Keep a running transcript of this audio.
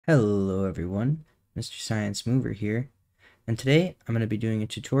Hello everyone, Mr. Science Mover here, and today I'm going to be doing a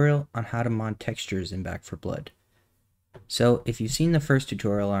tutorial on how to mod textures in Back 4 Blood. So if you've seen the first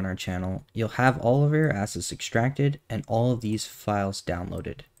tutorial on our channel, you'll have all of your assets extracted and all of these files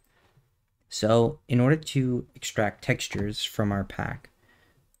downloaded. So in order to extract textures from our pack,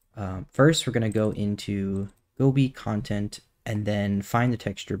 first we're going to go into Gobi content and then find the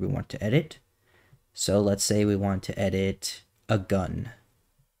texture we want to edit. So let's say we want to edit a gun.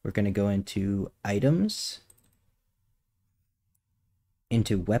 We're going to go into items,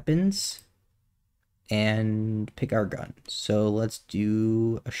 into weapons, and pick our gun. So let's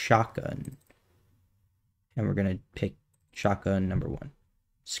do a shotgun. And we're going to pick shotgun number 1,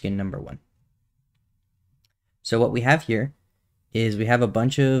 skin number 1. So what we have here is we have a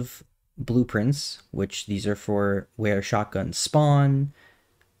bunch of blueprints, which these are for where shotguns spawn,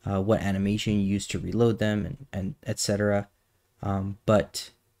 what animation you use to reload them, and etc. But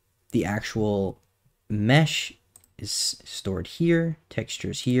the actual mesh is stored here,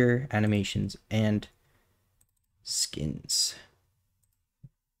 textures here, animations, and skins.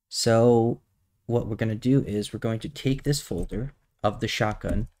 So what we're going to do is we're going to take this folder of the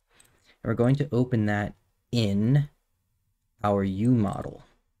shotgun and we're going to open that in our U model.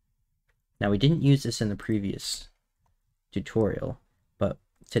 Now we didn't use this in the previous tutorial, but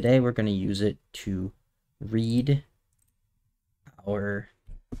today we're going to use it to read our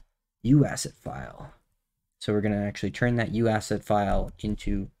U asset file. So we're going to actually turn that U asset file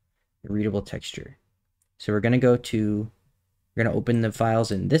into a readable texture. So we're going to open the files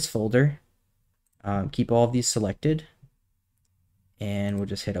in this folder, keep all of these selected, and we'll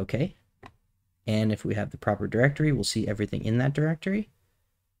just hit OK. And if we have the proper directory, we'll see everything in that directory.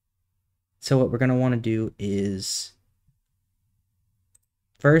 So what we're going to want to do is,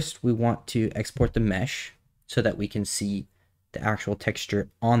 first we want to export the mesh so that we can see the actual texture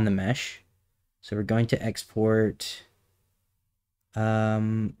on the mesh. So we're going to export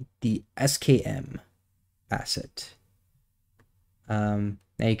the SKM asset. Now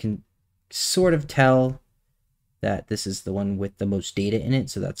you can sort of tell that this is the one with the most data in it,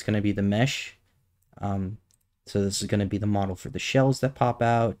 so that's going to be the mesh. So this is going to be the model for the shells that pop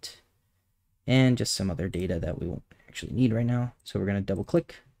out, and just some other data that we won't actually need right now. So we're going to double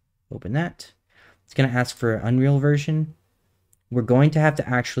click, open that. It's going to ask for an Unreal version. We're going to have to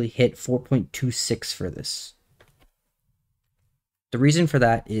actually hit 4.26 for this. The reason for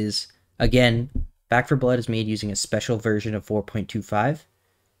that is, again, Back 4 Blood is made using a special version of 4.25.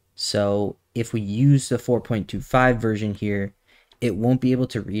 So if we use the 4.25 version here, it won't be able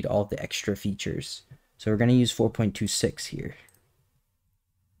to read all the extra features. So we're going to use 4.26 here.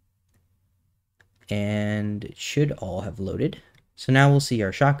 And it should all have loaded. So now we'll see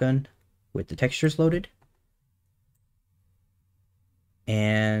our shotgun with the textures loaded.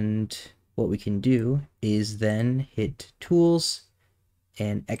 And what we can do is then hit Tools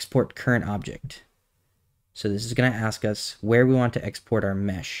and Export Current Object. So this is going to ask us where we want to export our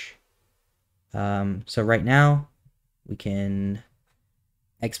mesh. So right now we can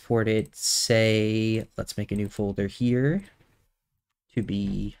export it, say, let's make a new folder here to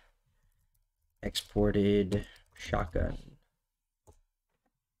be exported shotgun.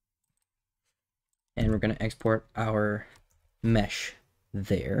 And we're going to export our mesh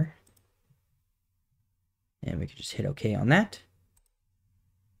there. And we can just hit OK on that.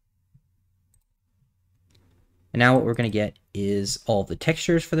 And now what we're going to get is all the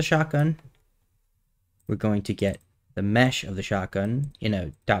textures for the shotgun. We're going to get the mesh of the shotgun in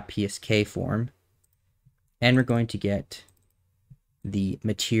a .psk form. And we're going to get the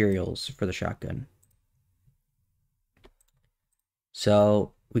materials for the shotgun.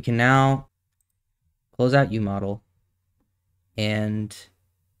 So we can now close out UModel and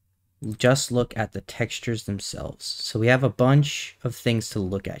just look at the textures themselves. So we have a bunch of things to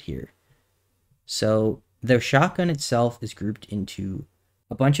look at here. So the shotgun itself is grouped into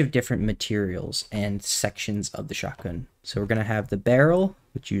a bunch of different materials and sections of the shotgun. So we're going to have the barrel,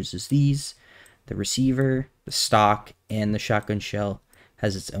 which uses these, the receiver, the stock, and the shotgun shell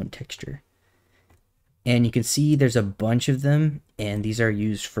has its own texture. And you can see there's a bunch of them, and these are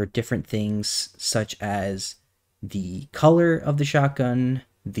used for different things, such as the color of the shotgun,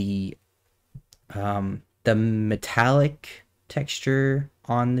 the metallic texture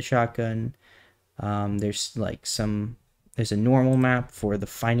on the shotgun. There's a normal map for the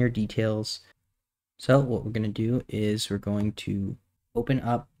finer details. So what we're going to do is we're going to open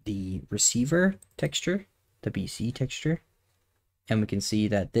up the receiver texture, the BC texture, and we can see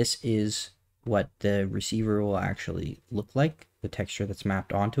that this is what the receiver will actually look like, the texture that's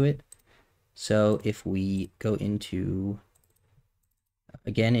mapped onto it. So if we go into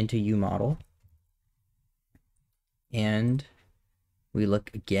again into UModel, and we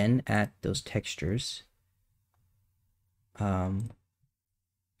look again at those textures.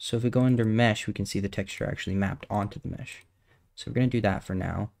 So if we go under mesh, we can see the texture actually mapped onto the mesh. So we're going to do that for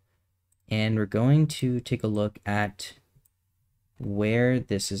now. And we're going to take a look at where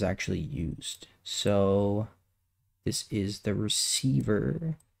this is actually used. So this is the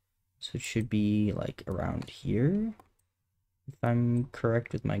receiver. So it should be like around here, if I'm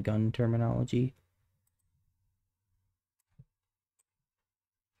correct with my gun terminology.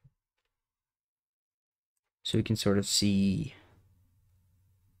 So we can sort of see,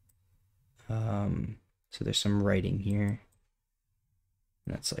 so there's some writing here,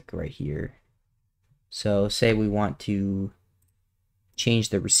 and that's like right here. So say we want to change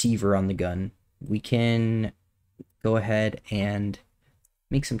the receiver on the gun, we can go ahead and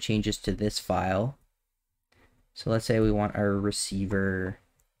make some changes to this file. So let's say we want our receiver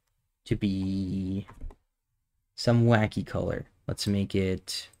to be some wacky color. Let's make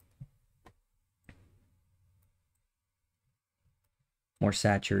it more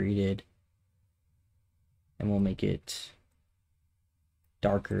saturated, and we'll make it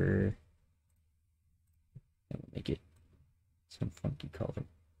darker, and we'll make it some funky color.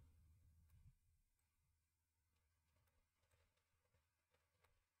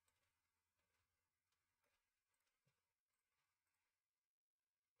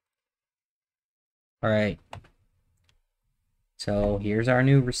 All right, so here's our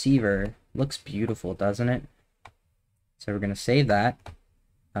new receiver. Looks beautiful, doesn't it? So we're going to save that.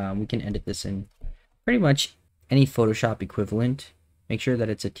 We can edit this in pretty much any Photoshop equivalent. Make sure that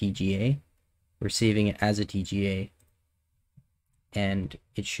it's a TGA. We're saving it as a TGA, and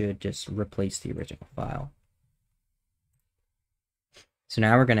it should just replace the original file. So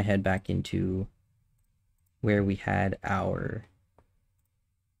now we're going to head back into where we had our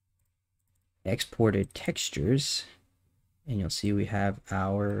exported textures, and you'll see we have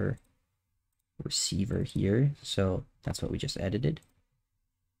our receiver here. So that's what we just edited.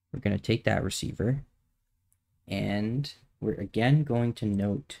 We're going to take that receiver, and we're again going to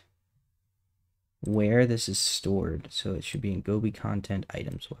note where this is stored. So it should be in Gobi content,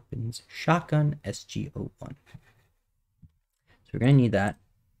 items, weapons, shotgun, SG01. So we're going to need that.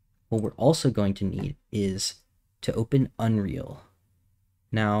 What we're also going to need is to open Unreal.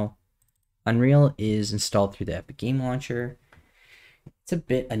 Now, Unreal is installed through the Epic Game Launcher. It's a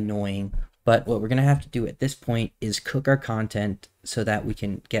bit annoying, but what we're going to have to do at this point is cook our content so that we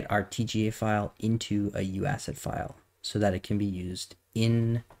can get our TGA file into a UAsset file so that it can be used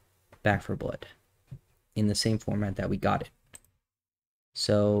in Back 4 Blood in the same format that we got it.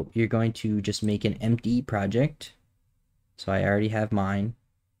 So you're going to just make an empty project. So I already have mine.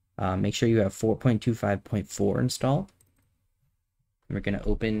 Make sure you have 4.25.4 installed. We're going to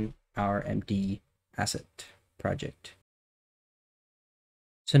open our empty asset project.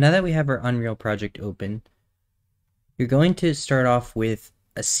 So now that we have our Unreal project open, you're going to start off with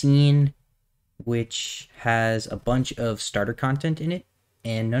a scene which has a bunch of starter content in it,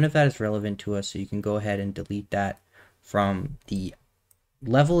 and none of that is relevant to us, so you can go ahead and delete that from the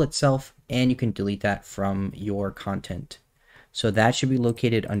level itself, and you can delete that from your content. So that should be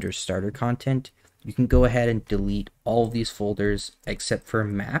located under starter content. You can go ahead and delete all of these folders except for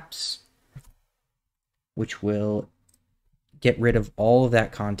maps, which will get rid of all of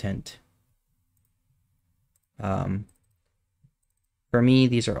that content. For me,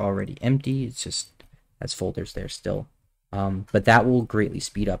 these are already empty. It's just as folders there still. But that will greatly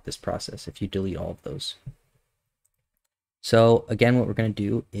speed up this process if you delete all of those. So again, what we're going to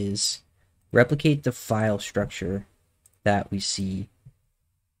do is replicate the file structure that we see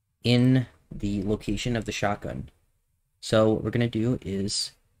in the location of the shotgun. So what we're going to do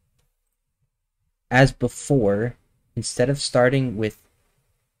is, as before, instead of starting with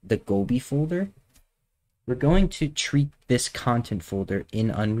the Gobi folder, we're going to treat this content folder in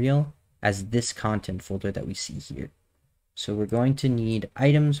Unreal as this content folder that we see here. So we're going to need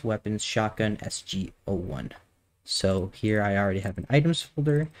items, weapons, shotgun, SG01. So here I already have an items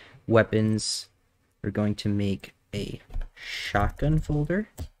folder. Weapons, we're going to make a shotgun folder,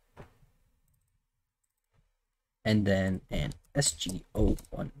 and then an SG01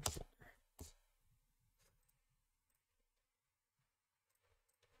 folder.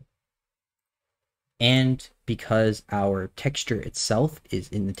 And because our texture itself is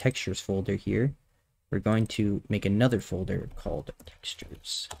in the textures folder here, we're going to make another folder called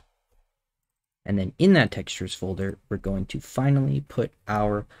textures. And then in that textures folder, we're going to finally put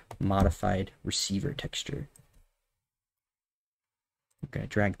our modified receiver texture. We're going to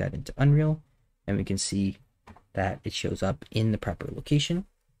drag that into Unreal, and we can see that it shows up in the proper location.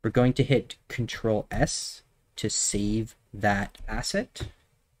 We're going to hit Control S to save that asset.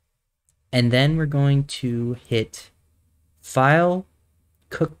 And then we're going to hit File,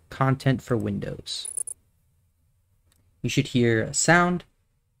 Cook Content for Windows. You should hear a sound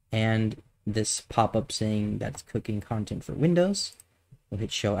and this pop-up saying that's cooking content for Windows. We'll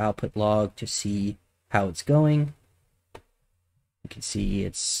hit Show Output Log to see how it's going. You can see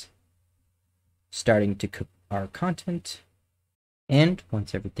it's starting to cook our content. And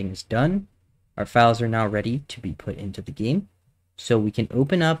once everything is done, our files are now ready to be put into the game. So we can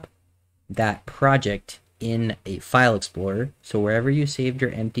open up that project in a file explorer. So wherever you saved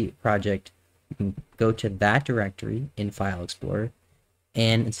your empty project, you can go to that directory in File Explorer.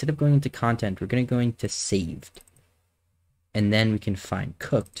 And instead of going into content, we're going to go into saved. And then we can find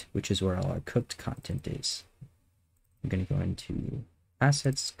cooked, which is where all our cooked content is. We're going to go into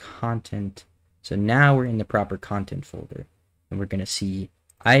assets, content. So now we're in the proper content folder. And we're going to see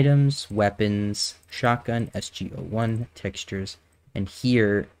items, weapons, shotgun, SG01, textures. And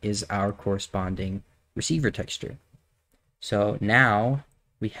here is our corresponding receiver texture. So now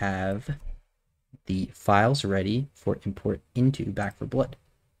we have the files ready for import into Back 4 Blood.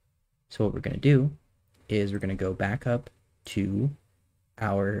 So what we're going to do is we're going to go back up to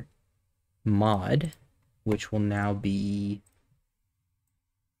our mod, which will now be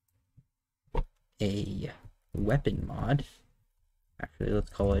a weapon mod. Actually, let's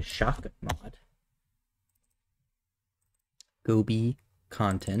call it a shotgun mod. Gobi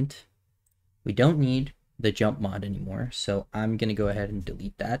content. We don't need the jump mod anymore, so I'm going to go ahead and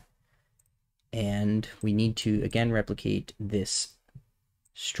delete that. And we need to, again, replicate this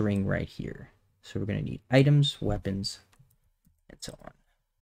string right here. So we're going to need items, weapons, and so on.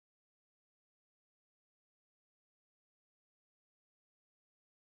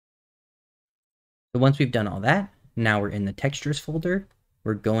 So once we've done all that, now we're in the textures folder.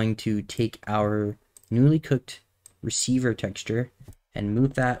 We're going to take our newly cooked receiver texture and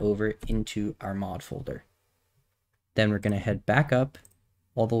move that over into our mod folder. Then we're going to head back up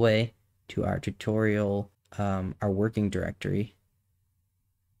all the way to our tutorial, our working directory.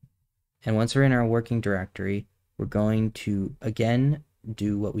 And once we're in our working directory, we're going to again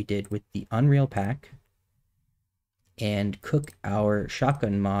do what we did with the Unreal pack and cook our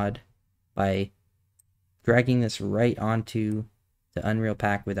shotgun mod by dragging this right onto the Unreal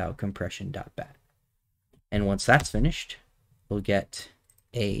pack without compression.bat. And once that's finished, we'll get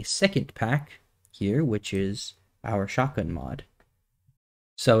a second pack here, which is our shotgun mod.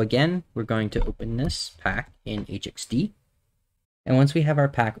 So again, we're going to open this pack in HXD. And once we have our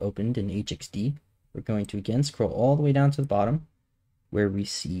pack opened in HXD, we're going to again scroll all the way down to the bottom where we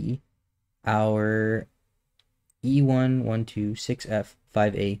see our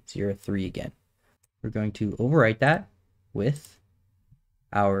E1126F5A03 again. We're going to overwrite that with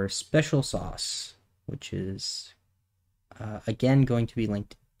our special sauce, which is again going to be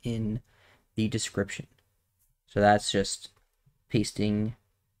linked in the description. So that's just pasting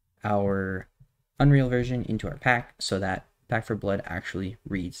our Unreal version into our pack so that Back 4 Blood actually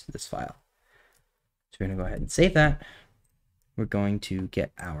reads this file. So we're going to go ahead and save that. We're going to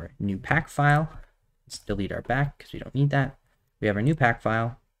get our new pack file. Let's delete our back because we don't need that. We have our new pack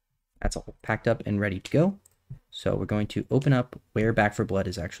file. That's all packed up and ready to go. So we're going to open up where Back 4 Blood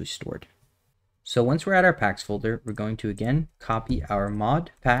is actually stored. So once we're at our packs folder, we're going to again copy our mod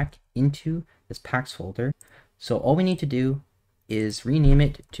pack into this packs folder. So all we need to do is rename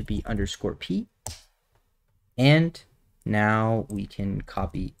it to be _P. And now we can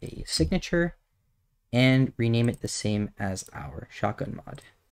copy a signature and rename it the same as our shotgun mod.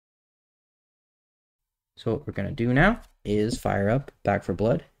 So what we're going to do now is fire up Back 4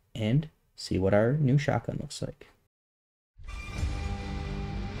 Blood and see what our new shotgun looks like.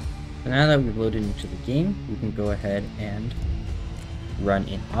 So now that we've loaded into the game, we can go ahead and run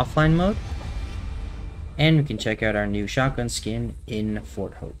in offline mode. And we can check out our new shotgun skin in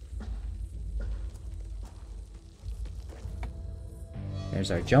Fort Hope.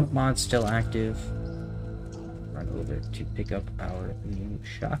 There's our jump mod still active. Run over to pick up our new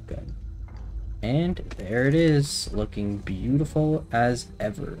shotgun. And there it is, looking beautiful as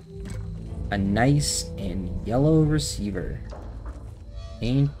ever. A nice and yellow receiver.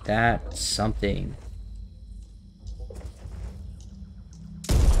 Ain't that something?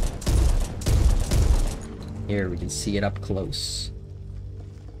 Here we can see it up close.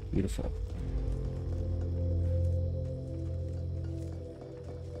 Beautiful.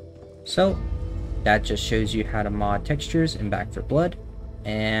 So that just shows you how to mod textures in Back 4 Blood.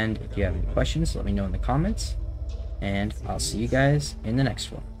 And if you have any questions, let me know in the comments. And I'll see you guys in the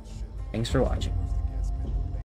next one. Thanks for watching.